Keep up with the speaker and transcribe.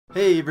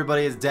Hey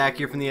everybody, it's Dak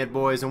here from the Ed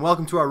Boys, and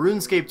welcome to our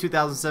Runescape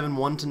 2007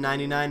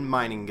 1-99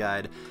 mining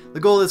guide. The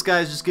goal of this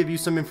guide is just give you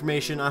some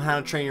information on how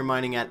to train your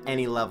mining at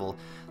any level.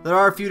 There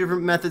are a few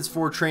different methods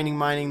for training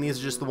mining. These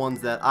are just the ones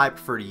that I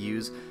prefer to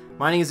use.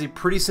 Mining is a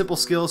pretty simple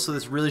skill, so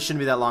this really shouldn't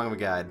be that long of a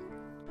guide.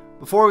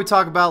 Before we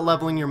talk about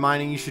leveling your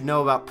mining, you should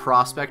know about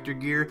prospector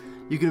gear.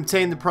 You can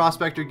obtain the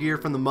prospector gear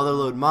from the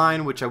Motherlode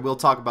mine, which I will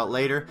talk about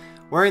later.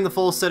 Wearing the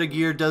full set of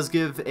gear does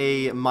give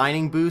a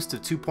mining boost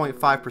of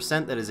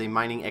 2.5%, that is a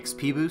mining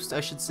XP boost,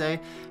 I should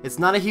say. It's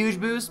not a huge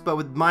boost, but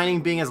with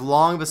mining being as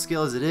long of a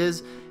skill as it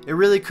is, it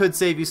really could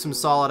save you some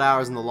solid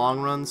hours in the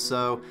long run,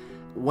 so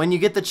when you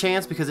get the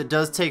chance, because it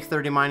does take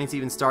 30 mining to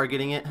even start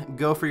getting it,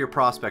 go for your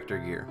prospector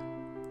gear.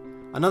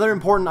 Another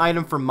important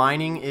item for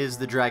mining is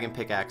the dragon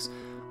pickaxe.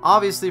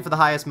 Obviously, for the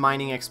highest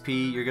mining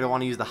XP, you're going to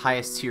want to use the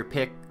highest tier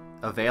pick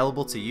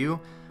available to you,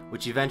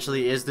 which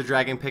eventually is the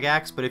dragon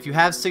pickaxe, but if you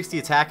have 60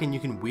 attack and you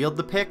can wield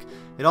the pick,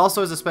 it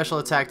also has a special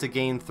attack to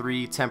gain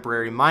 3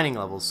 temporary mining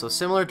levels. So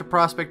similar to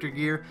prospector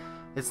gear,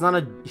 it's not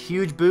a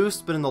huge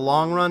boost, but in the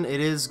long run it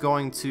is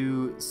going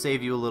to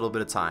save you a little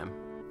bit of time.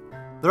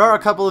 There are a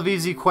couple of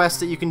easy quests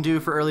that you can do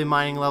for early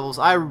mining levels.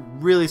 I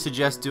really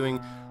suggest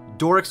doing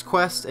Doric's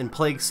quest and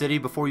Plague City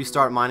before you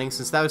start mining,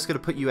 since that is going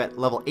to put you at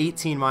level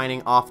 18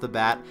 mining off the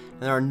bat,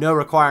 and there are no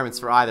requirements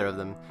for either of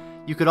them.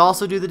 You could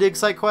also do the dig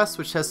site quest,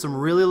 which has some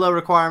really low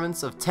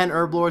requirements of 10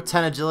 herb lore,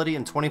 10 agility,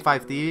 and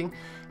 25 thieving,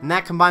 and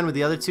that combined with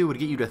the other two would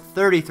get you to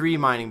 33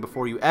 mining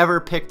before you ever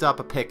picked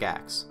up a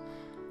pickaxe.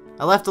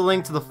 I left a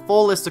link to the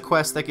full list of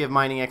quests that give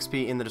mining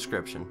XP in the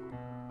description.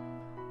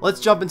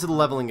 Let's jump into the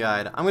leveling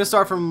guide. I'm going to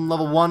start from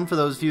level 1 for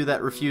those of you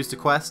that refuse to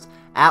quest.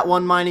 At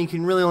 1 mining, you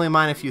can really only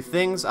mine a few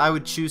things. I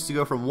would choose to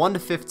go from 1 to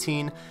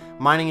 15,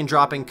 mining and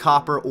dropping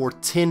copper or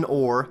tin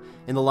ore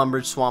in the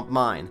Lumbridge Swamp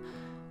mine.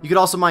 You could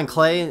also mine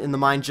clay in the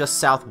mine just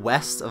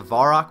southwest of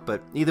Varrock,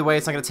 but either way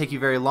it's not going to take you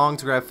very long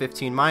to grab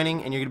 15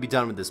 mining and you're going to be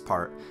done with this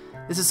part.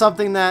 This is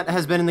something that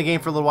has been in the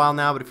game for a little while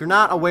now, but if you're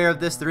not aware of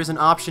this, there is an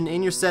option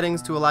in your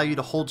settings to allow you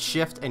to hold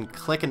shift and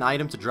click an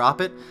item to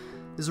drop it.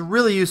 This is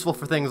really useful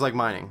for things like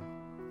mining.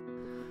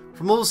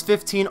 From levels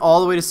 15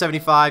 all the way to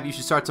 75, you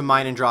should start to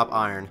mine and drop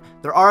iron.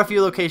 There are a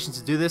few locations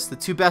to do this. The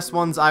two best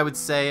ones I would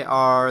say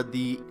are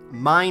the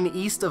mine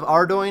east of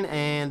Ardoin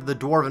and the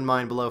Dwarven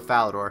mine below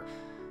Falador.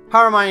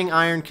 Power mining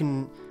iron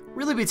can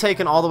really be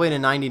taken all the way to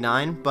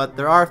 99, but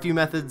there are a few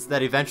methods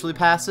that eventually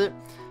pass it.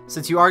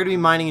 Since you are going to be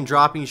mining and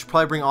dropping, you should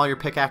probably bring all your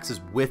pickaxes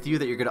with you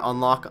that you're going to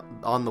unlock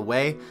on the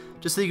way,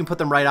 just so you can put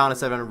them right on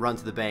instead of having to run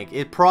to the bank.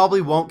 It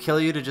probably won't kill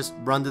you to just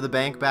run to the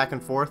bank back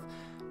and forth.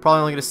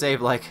 Probably only going to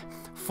save like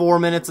 4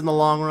 minutes in the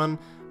long run,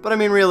 but I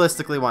mean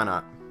realistically, why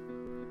not?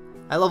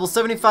 At level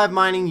 75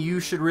 mining,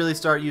 you should really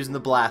start using the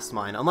blast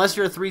mine. Unless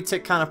you're a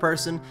 3-tick kind of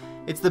person,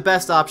 it's the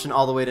best option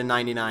all the way to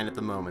 99 at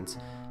the moment.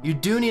 You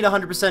do need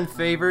 100%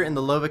 favor in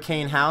the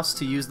Lovacane house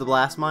to use the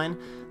blast mine.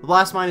 The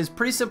blast mine is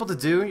pretty simple to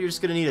do. You're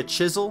just going to need a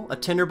chisel, a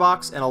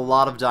tinderbox, and a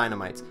lot of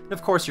dynamite, and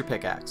of course your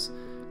pickaxe.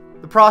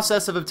 The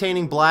process of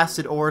obtaining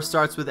blasted ore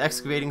starts with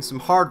excavating some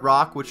hard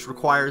rock, which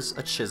requires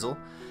a chisel.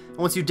 And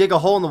once you dig a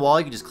hole in the wall,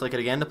 you can just click it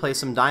again to place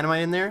some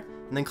dynamite in there,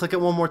 and then click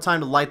it one more time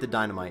to light the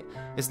dynamite.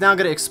 It's now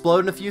going to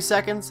explode in a few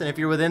seconds, and if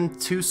you're within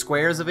 2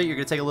 squares of it, you're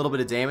going to take a little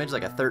bit of damage,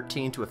 like a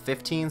 13 to a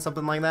 15,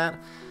 something like that.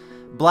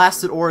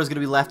 Blasted ore is going to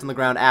be left on the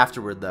ground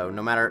afterward though,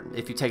 no matter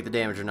if you take the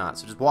damage or not,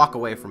 so just walk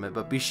away from it,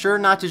 but be sure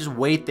not to just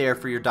wait there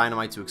for your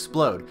dynamite to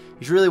explode.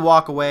 You should really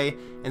walk away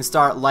and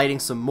start lighting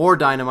some more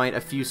dynamite a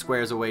few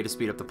squares away to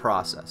speed up the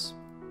process.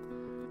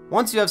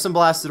 Once you have some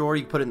blasted ore,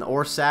 you can put it in the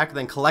ore sack,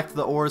 then collect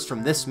the ores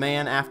from this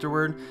man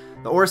afterward.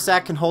 The ore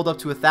sack can hold up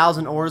to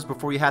 1,000 ores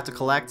before you have to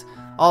collect.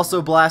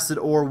 Also, blasted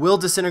ore will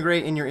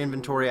disintegrate in your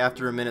inventory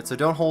after a minute, so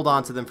don't hold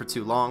on to them for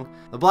too long.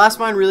 The blast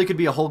mine really could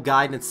be a whole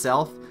guide in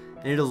itself,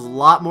 and it is a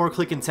lot more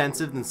click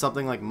intensive than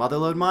something like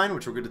Motherlode mine,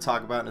 which we're going to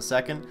talk about in a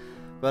second.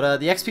 But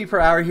the XP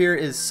per hour here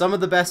is some of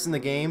the best in the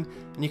game,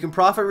 and you can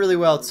profit really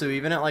well too,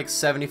 even at like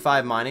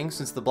 75 mining,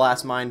 since the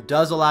blast mine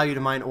does allow you to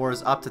mine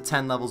ores up to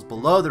 10 levels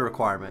below the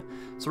requirement.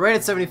 So right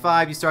at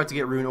 75 you start to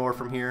get rune ore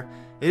from here.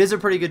 It is a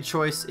pretty good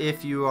choice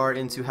if you are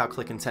into how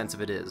click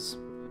intensive it is.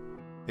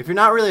 If you're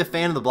not really a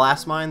fan of the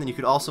blast mine, then you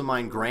could also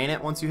mine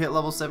granite once you hit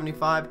level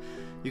 75.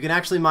 You can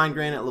actually mine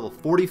granite at level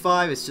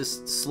 45, it's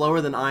just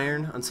slower than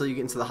iron until you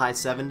get into the high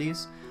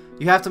 70s.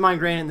 You have to mine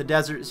granite in the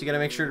desert, so you gotta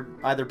make sure to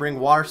either bring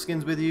water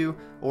skins with you,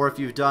 or if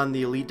you've done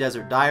the Elite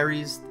Desert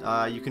Diaries,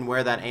 you can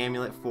wear that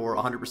amulet for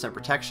 100%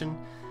 protection.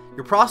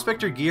 Your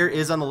prospector gear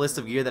is on the list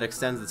of gear that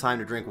extends the time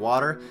to drink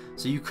water,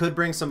 so you could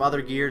bring some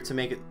other gear to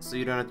make it so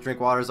you don't have to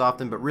drink water as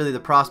often, but really the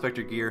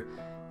prospector gear,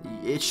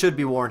 it should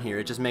be worn here,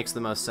 it just makes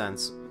the most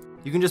sense.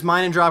 You can just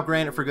mine and drop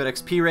granite for good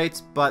XP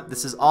rates, but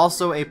this is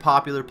also a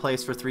popular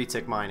place for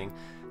 3-tick mining.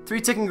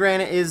 3-ticking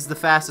granite is the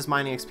fastest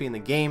mining XP in the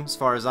game, as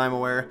far as I'm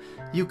aware.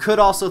 You could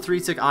also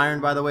 3-tick iron,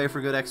 by the way,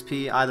 for good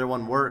XP. Either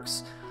one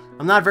works.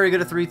 I'm not very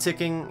good at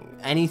 3-ticking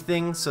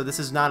anything, so this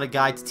is not a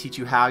guide to teach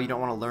you how. You don't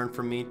want to learn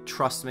from me,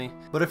 trust me.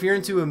 But if you're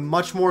into a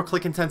much more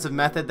click-intensive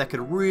method that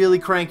could really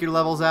crank your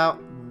levels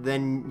out,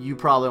 then you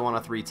probably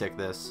want to 3-tick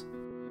this.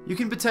 You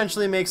can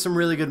potentially make some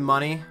really good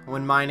money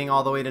when mining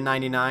all the way to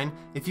 99.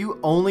 If you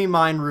only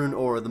mine rune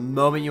ore the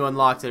moment you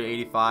unlocked it at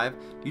 85,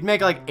 you'd make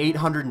like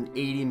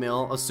 880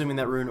 mil, assuming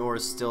that rune ore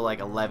is still like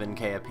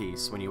 11k a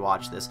piece when you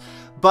watch this.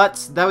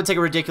 But that would take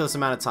a ridiculous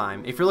amount of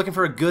time. If you're looking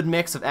for a good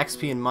mix of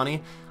XP and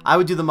money, I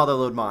would do the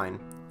Motherlode mine.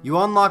 You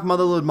unlock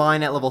Motherlode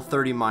mine at level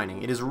 30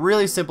 mining. It is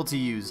really simple to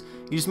use.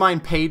 You just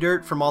mine pay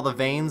dirt from all the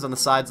veins on the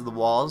sides of the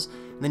walls,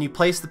 and then you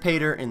place the pay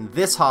dirt in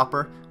this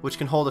hopper, which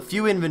can hold a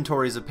few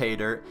inventories of pay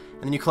dirt,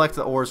 and then you collect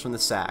the ores from the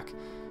sack.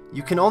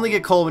 You can only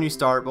get coal when you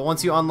start, but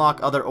once you unlock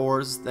other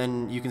ores,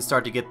 then you can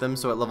start to get them.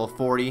 So at level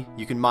 40,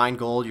 you can mine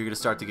gold. You're going to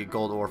start to get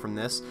gold ore from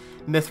this.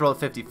 Mithril at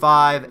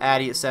 55,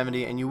 Addy at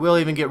 70, and you will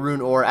even get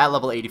rune ore at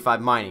level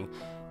 85 mining.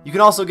 You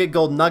can also get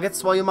gold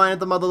nuggets while you mine at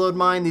the Motherlode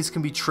mine. These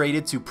can be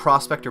traded to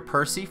Prospector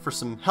Percy for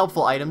some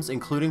helpful items,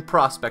 including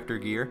Prospector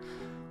gear.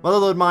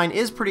 Motherlode mine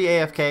is pretty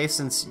AFK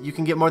since you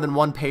can get more than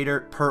one pay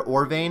dirt per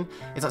ore vein.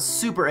 It's not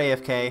super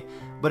AFK,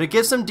 but it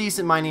gives some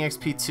decent mining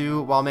XP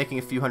too while making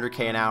a few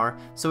 100k an hour,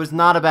 so it's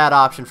not a bad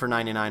option for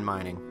 99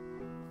 mining.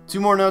 Two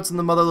more notes on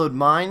the Motherlode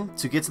mine.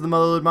 To get to the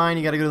Motherlode mine,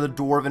 you gotta go to the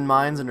Dwarven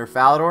Mines under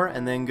Falador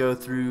and then go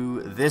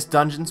through this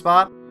dungeon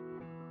spot.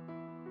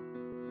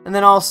 And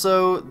then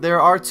also,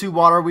 there are 2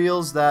 water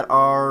wheels that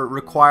are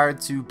required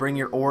to bring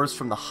your ores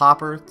from the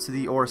hopper to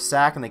the ore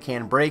sack, and they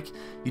can break.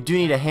 You do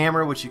need a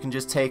hammer, which you can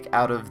just take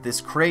out of this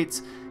crate,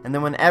 and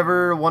then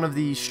whenever one of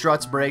the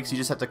struts breaks, you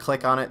just have to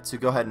click on it to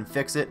go ahead and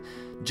fix it.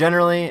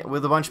 Generally,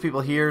 with a bunch of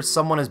people here,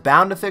 someone is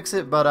bound to fix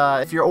it,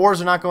 but if your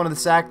ores are not going to the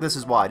sack, this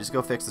is why. Just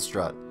go fix the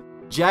strut.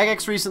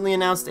 Jagex recently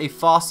announced a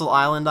fossil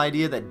island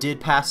idea that did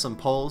pass some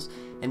polls.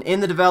 And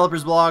in the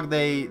developer's blog,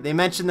 they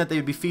mentioned that they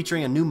would be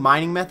featuring a new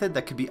mining method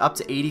that could be up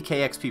to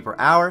 80k XP per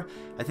hour.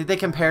 I think they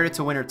compared it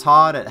to Winter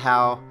Todd at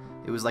how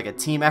it was like a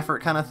team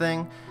effort kind of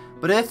thing.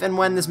 But if and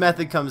when this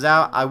method comes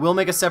out, I will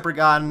make a separate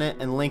guide on it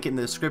and link it in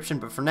the description.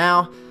 But for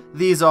now,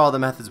 these are all the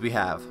methods we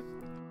have.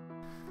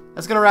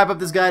 That's going to wrap up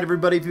this guide,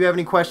 everybody. If you have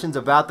any questions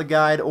about the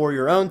guide or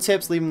your own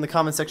tips, leave them in the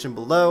comment section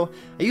below.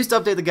 I used to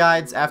update the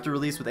guides after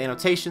release with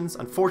annotations.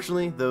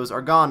 Unfortunately, those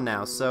are gone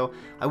now, so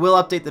I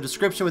will update the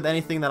description with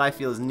anything that I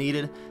feel is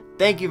needed.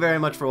 Thank you very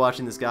much for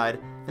watching this guide,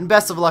 and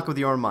best of luck with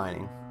your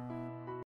mining.